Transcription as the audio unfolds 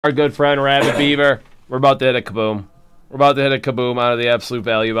Our good friend Rabid Beaver. We're about to hit a kaboom. We're about to hit a kaboom out of the absolute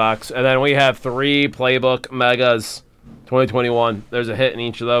value box. And then we have 3 playbook megas 2021. There's a hit in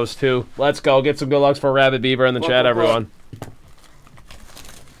each of those, too. Let's go. Get some good lucks for Rabid Beaver in the chat, everyone.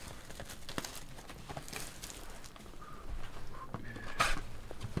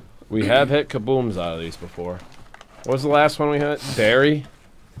 We have hit kabooms out of these before. What was the last one we hit? Barry?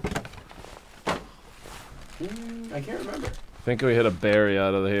 I can't remember. I think we hit a Barry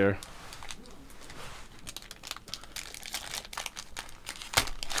out of here.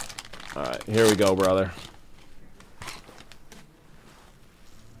 Alright, here we go, brother.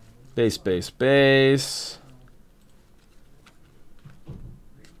 Base, base, base.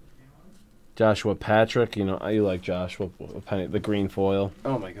 Joshua Patrick, you know, you like Joshua, the green foil.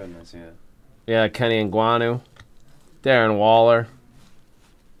 Oh my goodness, yeah. Yeah, Kenny Nguanu. Darren Waller.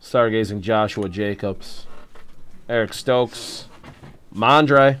 Stargazing Joshua Jacobs. Eric Stokes.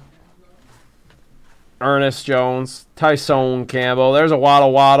 Mondre. Ernest Jones. Tyson Campbell. There's a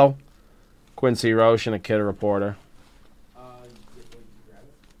Waddle Waddle. Quincy Roche and a Kid Reporter.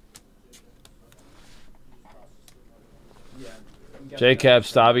 J-Cap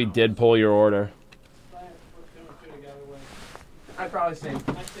Stabby did pull your order. I'd probably say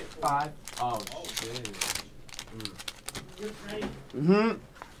 5. Oh, shit.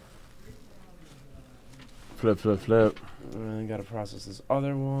 Flip, flip, flip. I gotta process this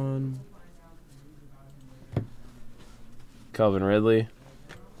other one. Calvin Ridley.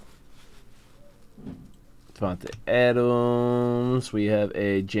 Devontae Adams. We have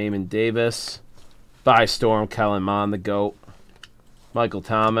a Jamin Davis. By Storm, Kellen Mond, the GOAT. Michael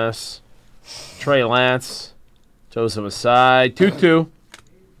Thomas. Trey Lance. Joseph Asai. Tutu.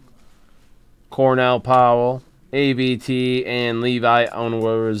 Cornell Powell. AVT. And Levi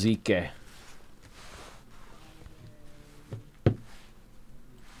Onwuzurike.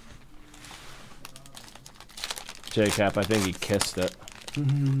 J-Cap, I think he kissed it.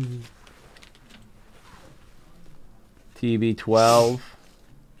 TB12.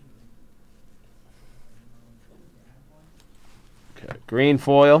 Okay. Green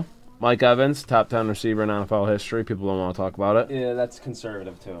foil. Mike Evans, top 10 receiver in NFL history. People don't want to talk about it. Yeah, that's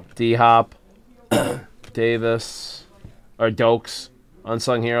conservative, too. D-Hop. Davis. Or Dokes.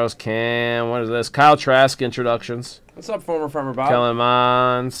 Unsung Heroes. Cam. What is this? Kyle Trask introductions. What's up, former Farmer Bob? Kellen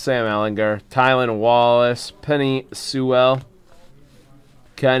Mond, Sam Ellinger, Tylen Wallace, Penny Sewell,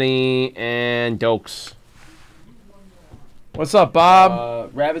 Kenny, and Dokes. What's up,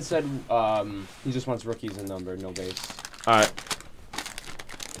 Bob? Rabid said he just wants rookies and number, no base. All right.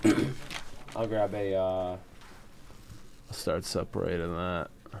 I'll grab a... I'll start separating that.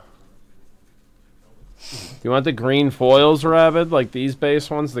 Do you want the green foils, Rabid? Like these base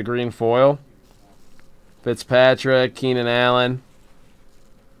ones, the green foil? Fitzpatrick, Keenan Allen,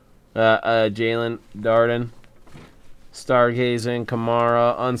 Jalen Darden, Stargazing,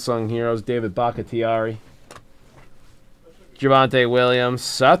 Kamara, Unsung Heroes, David Bakhtiari, Javonte Williams,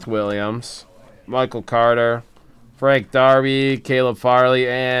 Seth Williams, Michael Carter, Frank Darby, Caleb Farley,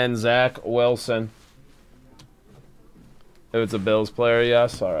 and Zach Wilson. If it's a Bills player,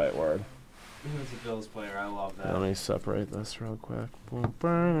 yes. All right, word. It's a Bills player. I love that. Let me separate this real quick.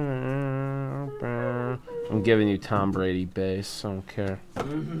 I'm giving you Tom Brady base. I don't care.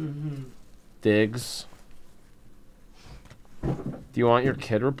 Diggs. Do you want your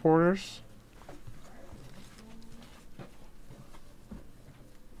Kid Reporters?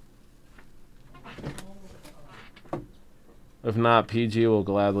 If not, PG will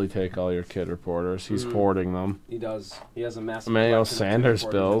gladly take all your Kid Reporters. He's hoarding them. He does. He has a massive Emmanuel collection of Sanders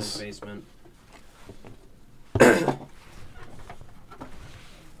Kid Reporters Bills. in his basement.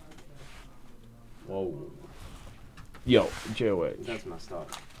 Whoa. Yo, JOH. That's messed up.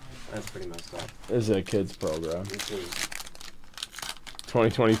 That's pretty messed up. This is a kids program. This is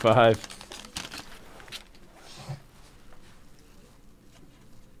 2025.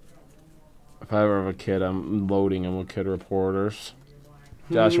 If I ever have a kid, I'm loading him with Kid Reporters.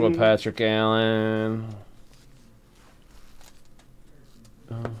 Joshua Patrick Allen.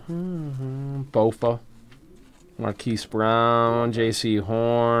 Bofa. Marquise Brown. J.C.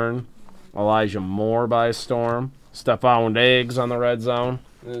 Horn. Elijah Moore by Storm. Stephon Diggs on the red zone.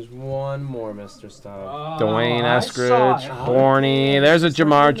 There's one more, Mr. Stubb. Dwayne Eskridge. Horny. There's a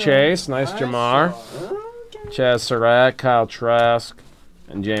Jamar Chase. Nice Jamar. Chaz Surratt. Kyle Trask.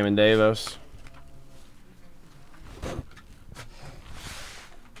 And Jamin Davis.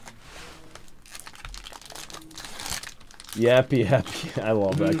 Yappy, yappy. I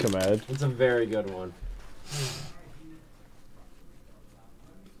love that command. It's a very good one.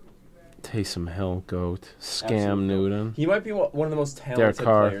 Taysom Hill, GOAT. Scam Absolute Newton. He might be one of the most Derek talented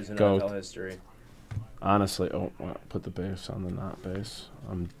Carr, players in GOAT. NFL history. Honestly, oh, well, put the base on the not base.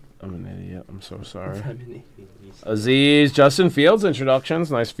 I'm an idiot. I'm so sorry. Aziz, Justin Fields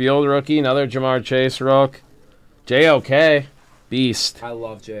introductions. Nice field rookie. Another Jamar Chase rook. JOK, beast. I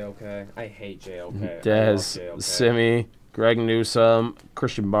love JOK. I hate JOK. Dez, Simi, Greg Newsome,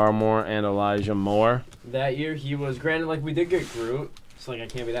 Christian Barmore, and Elijah Moore. That year he was, granted, like, we did get Groot, so like I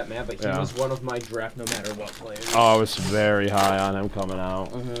can't be that mad, but he was one of my draft no matter what players. Oh, I was very high on him coming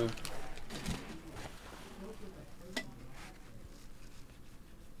out.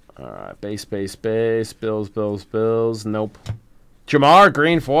 All right, base. Bills. Nope. Jamar,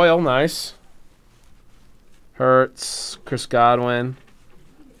 green foil, nice. Hurts, Chris Godwin,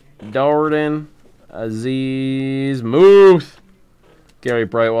 Darden, Aziz, Muth, Gary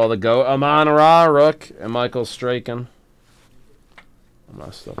Brightwell, the GOAT, Amon Ra, rook, and Michael Straken. I'm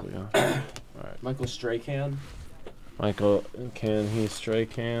not stuck with you. All right. Michael Strahan. Michael, can he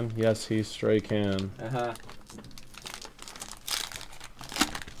Strakan? Yes, he Strakan.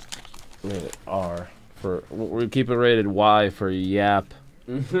 Rated R for. We keep it rated Y for Yap.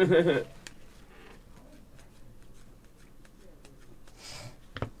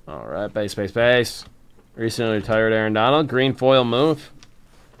 All right, base. Recently retired Aaron Donald. Green foil move.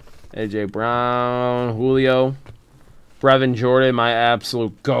 AJ Brown, Julio, Brevin Jordan, my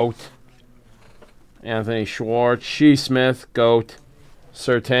absolute GOAT. Anthony Schwartz, Shee Smith, GOAT.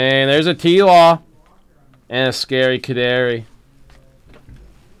 Surtain, there's a T-Law. And a scary Kaderi.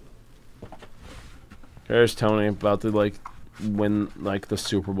 There's Tony about to like win like the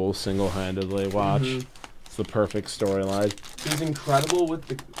Super Bowl single-handedly. Watch. It's the perfect storyline. He's incredible with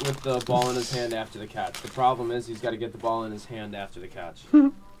the ball in his hand after the catch. The problem is he's got to get the ball in his hand after the catch.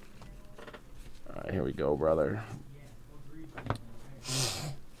 All right, here we go, brother.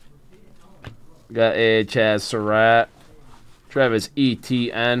 Got a Chaz Surratt, Travis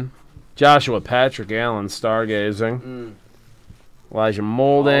Etienne, Joshua Patrick Allen, stargazing. Elijah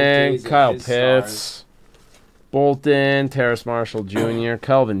Molden, Kyle Pitts, Bolton, Terrace Marshall Jr.,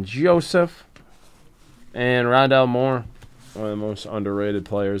 Calvin Joseph, and Rondell Moore, one of the most underrated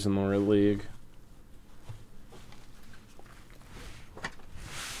players in the league.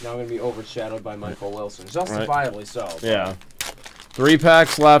 Now I'm going to be overshadowed by Michael Wilson. Justifiably so. Yeah. 3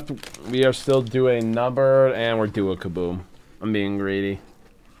 packs left. We are still doing numbered, and we're due a kaboom. I'm being greedy.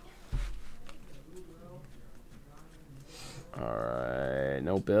 All right.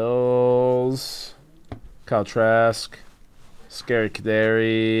 No Bills. Kyle Trask. Scary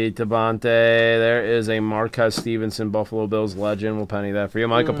Kaderi. Devontae. There is a Marquez Stevenson, Buffalo Bills legend. We'll penny that for you.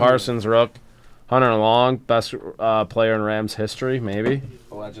 Micah Parsons, rook. Hunter Long, best player in Rams history, maybe.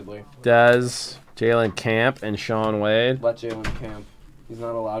 Allegedly. Dez, Jalen Camp, and Sean Wade. Let Jalen Camp. He's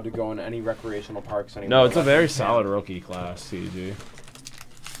not allowed to go in any recreational parks anymore. No, it's a very solid rookie class, CG.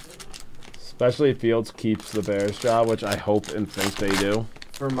 Especially if Fields keeps the Bears job, which I hope and think they do.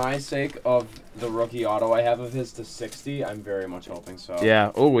 For my sake of the rookie auto I have of his to 60, I'm very much hoping so.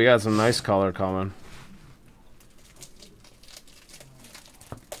 Yeah. Oh, we got some nice color coming.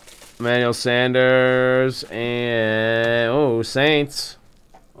 Emmanuel Sanders and Saints.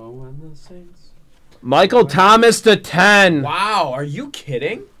 Oh, and the Saints. Michael Thomas to 10. Wow, are you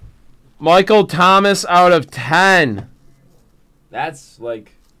kidding? Michael Thomas out of 10. That's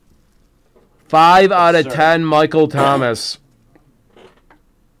like 5 out of 10. Michael Thomas.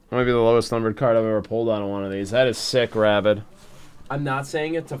 Might be the lowest numbered card I've ever pulled on one of these. That is sick, Rabid. I'm not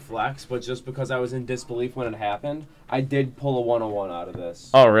saying it to flex, but just because I was in disbelief when it happened, I did pull a 101 out of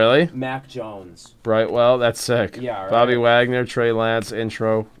this. Oh, really? Mac Jones. Brightwell, that's sick. Yeah, right. Bobby Wagner, Trey Lance,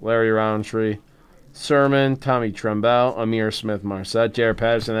 intro, Larry Roundtree, Sermon, Tommy Tremble, Amir Smith-Marset, Jared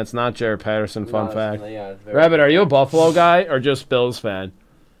Patterson. That's not Jared Patterson, fun fact. Yeah, Rabbit, are you a Buffalo guy or just Bills fan?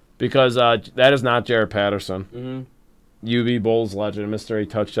 Because that is not Jared Patterson. UB Bulls legend, mystery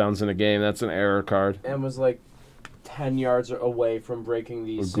touchdowns in a game. That's an error card. And was like 10 yards away from breaking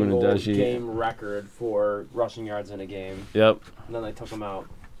the single game record for rushing yards in a game. Yep. And then they took him out.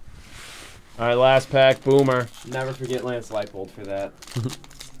 All right, last pack, Boomer. Never forget Lance Leipold for that.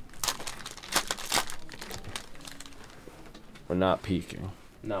 We're not peeking.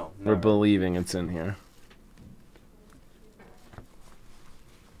 No. We're believing it's in here.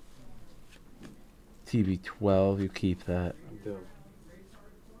 TB12, you keep that. I do.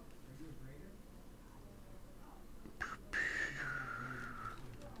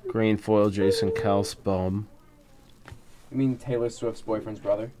 Green foil, Jason Kels, bum. You mean Taylor Swift's boyfriend's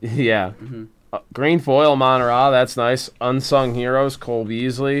brother? Yeah. Green foil, Monterey, that's nice. Unsung heroes, Cole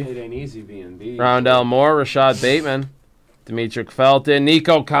Beasley. It ain't easy being B. Rondell Moore, Rashad Bateman. Demetric Felton.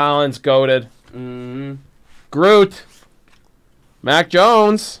 Nico Collins, goated. Mm-hmm. Groot. Mac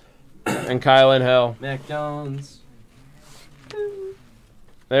Jones. And Kylan Hill. Mac Jones.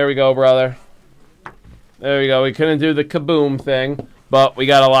 There we go, brother. There we go. We couldn't do the kaboom thing, but we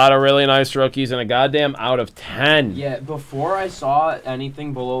got a lot of really nice rookies and a goddamn out of 10. Yeah, before I saw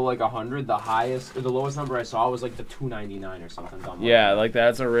anything below like 100, the lowest number I saw was like the 299 or something. Yeah, like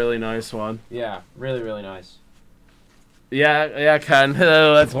that's a really nice one. Yeah, really, really nice. Yeah, Ken.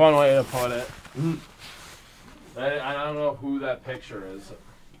 That's one way to put it. I don't know who that picture is.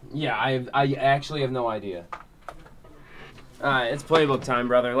 Yeah, I actually have no idea. All right, it's playbook time,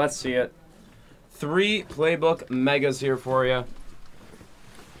 brother. Let's see it. 3 playbook megas here for you.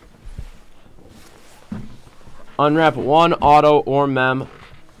 Unwrap 1 auto or mem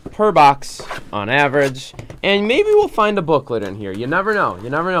per box on average. And maybe we'll find a booklet in here. You never know. You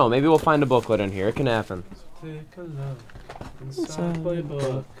never know. Maybe we'll find a booklet in here. It can happen. Take a look inside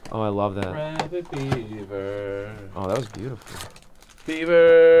playbook. Oh, I love that. Rabid Beaver. Oh, that was beautiful.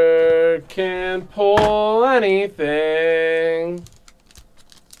 Beaver can pull anything.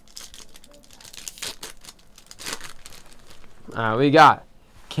 We got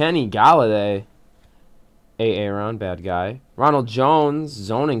Kenny Galladay, Aaron, bad guy. Ronald Jones,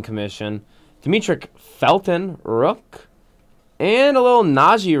 zoning commission. Demetric Felton, rook. And a little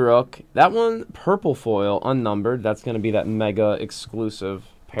Najee rook. That one, purple foil, unnumbered. That's going to be that mega exclusive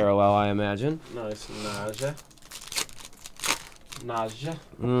parallel, I imagine. Nice Najee. Najee.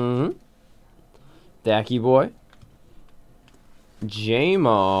 Mm-hmm. Dacky boy.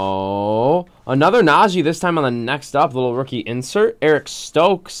 J-Mo. Another Najee, this time on the next up. Little rookie insert. Eric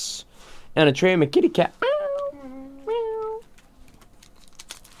Stokes. And a Trey McKitty cat.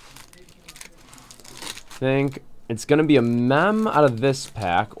 Think it's going to be a mem out of this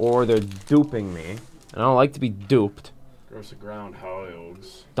pack, or they're duping me. And I don't like to be duped. Gross the ground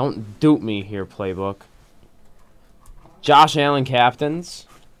hogs. Don't dupe me here, playbook. Josh Allen captains.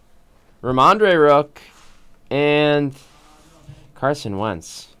 Ramondre Rook. And Carson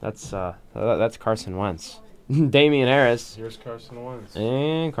Wentz. That's Carson Wentz. Damian Harris. Here's Carson Wentz.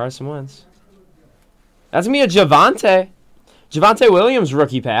 And Carson Wentz. That's me a Javonte. Javonte Williams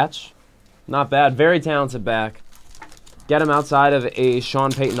rookie patch. Not bad. Very talented back. Get him outside of a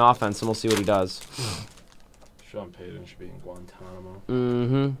Sean Payton offense, and we'll see what he does. Sean Payton should be in Guantanamo.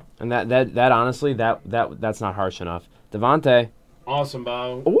 Mm-hmm. And that honestly, that's not harsh enough. Devontae. Awesome,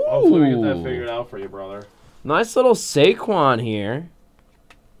 Bo. Ooh. Hopefully we get that figured out for you, brother. Nice little Saquon here.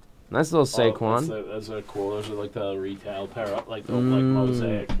 Nice little Saquon. Those are cool. Those are like the retail pair up, like the like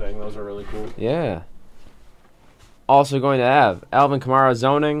mosaic thing. Those are really cool. Yeah. Also going to have Alvin Kamara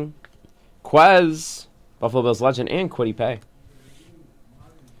zoning, Quez, Buffalo Bills legend, and Kwity Paye.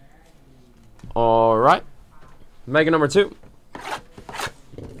 All right. Mega number 2.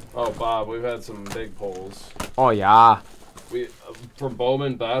 Oh, Bob, we've had some big pulls. Oh, yeah. We for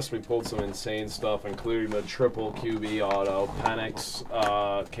Bowman Best, we pulled some insane stuff, including the triple QB auto, Penix,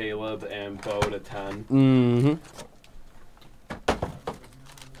 Caleb, and Bo to 10. Mm-hmm.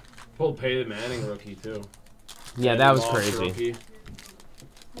 Pulled Peyton Manning rookie too. Yeah, And that was Moss crazy. Rookie.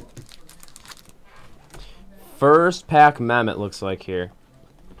 First pack mem, it looks like here.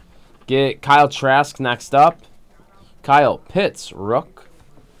 Get Kyle Trask next up. Kyle Pitts, rook.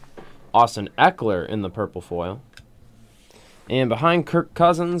 Austin Eckler in the purple foil. And behind Kirk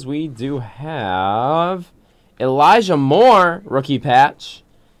Cousins, we do have Elijah Moore, rookie patch.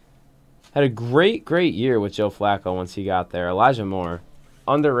 Had a great year with Joe Flacco once he got there. Elijah Moore,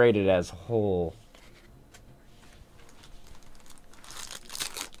 underrated as whole.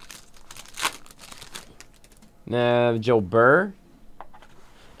 Joe Burr.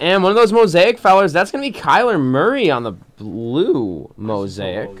 And one of those mosaic fellers, that's going to be Kyler Murray on the blue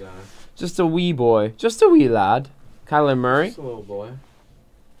mosaic. Just a wee boy. Just a wee lad. Kyler Murray. Just a little boy.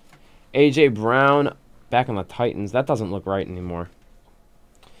 A.J. Brown back on the Titans. That doesn't look right anymore.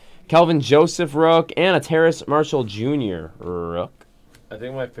 Kelvin Joseph rook and a Terrace Marshall Jr. rook. I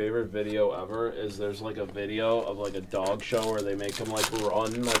think my favorite video ever is there's like a video of like a dog show where they make him like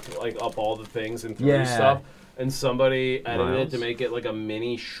run like up all the things and through stuff. And somebody edited it to make it like a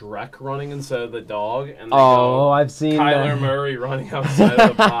mini Shrek running instead of the dog. And I've seen Kyler that. Murray running outside of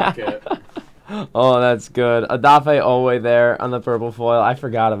the pocket. Oh, that's good. Adafe Owe there on the purple foil. I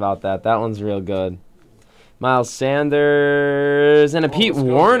forgot about that. That one's real good. Miles Sanders and a Pete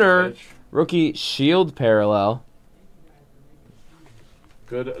Warner rookie shield parallel.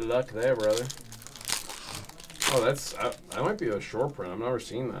 Good luck there, brother. Oh, that might be a short print. I've never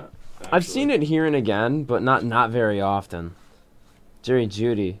seen that. Actually. I've seen it here and again, but not very often. Jerry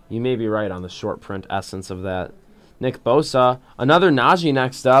Jeudy, you may be right on the short print essence of that. Nick Bosa. Another Najee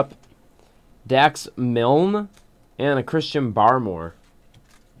next up. Dax Milne. And a Christian Barmore.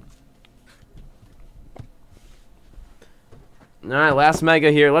 All right, last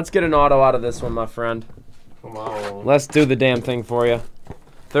mega here. Let's get an auto out of this one, my friend. Come on. Let's do the damn thing for you.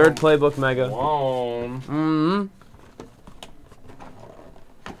 Third playbook mega. Come on. Mm-hmm.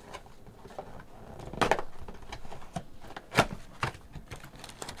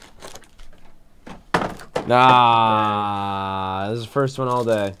 Ah, this is the first one all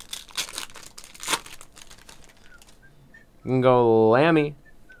day. You can go Lammy.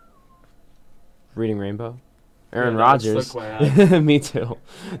 Reading Rainbow. Aaron Rodgers. Me too.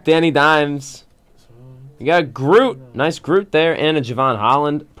 Danny Dimes. You got Groot. Nice Groot there. And a Javon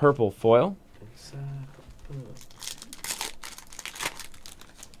Holland purple foil.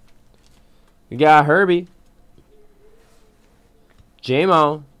 You got Herbie.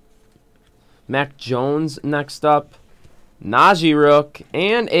 J-Mo. Mac Jones next up. Najee Rook.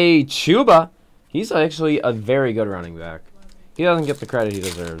 And a Chuba. He's actually a very good running back. He doesn't get the credit he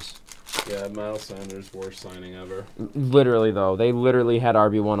deserves. Yeah, Miles Sanders, worst signing ever. Literally, though. They literally had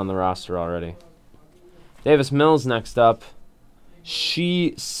RB1 on the roster already. Davis Mills next up.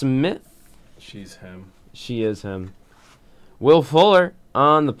 She Smith. She's him. She is him. Will Fuller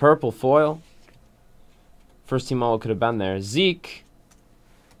on the purple foil. First team all could have been there. Zeke.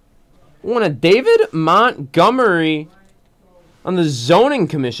 One of David Montgomery on the zoning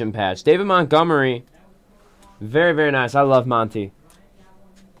commission patch. David Montgomery. Very, very nice. I love Monty.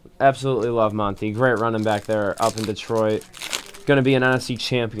 Absolutely love Monty. Great running back there up in Detroit. Going to be an NFC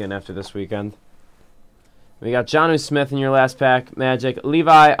champion after this weekend. We got Jonnu Smith in your last pack. Magic.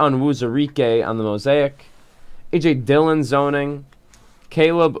 Levi Onwuzurike on the Mosaic. AJ Dillon zoning.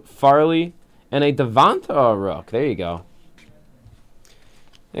 Caleb Farley. And a Devonta Rook. There you go.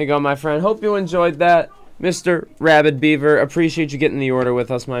 There you go, my friend. Hope you enjoyed that. Mr. Rabid Beaver. Appreciate you getting the order with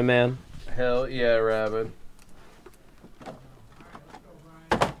us, my man. Hell yeah, Rabid.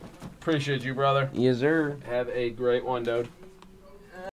 Appreciate you, brother. Yes, sir. Have a great one, dude.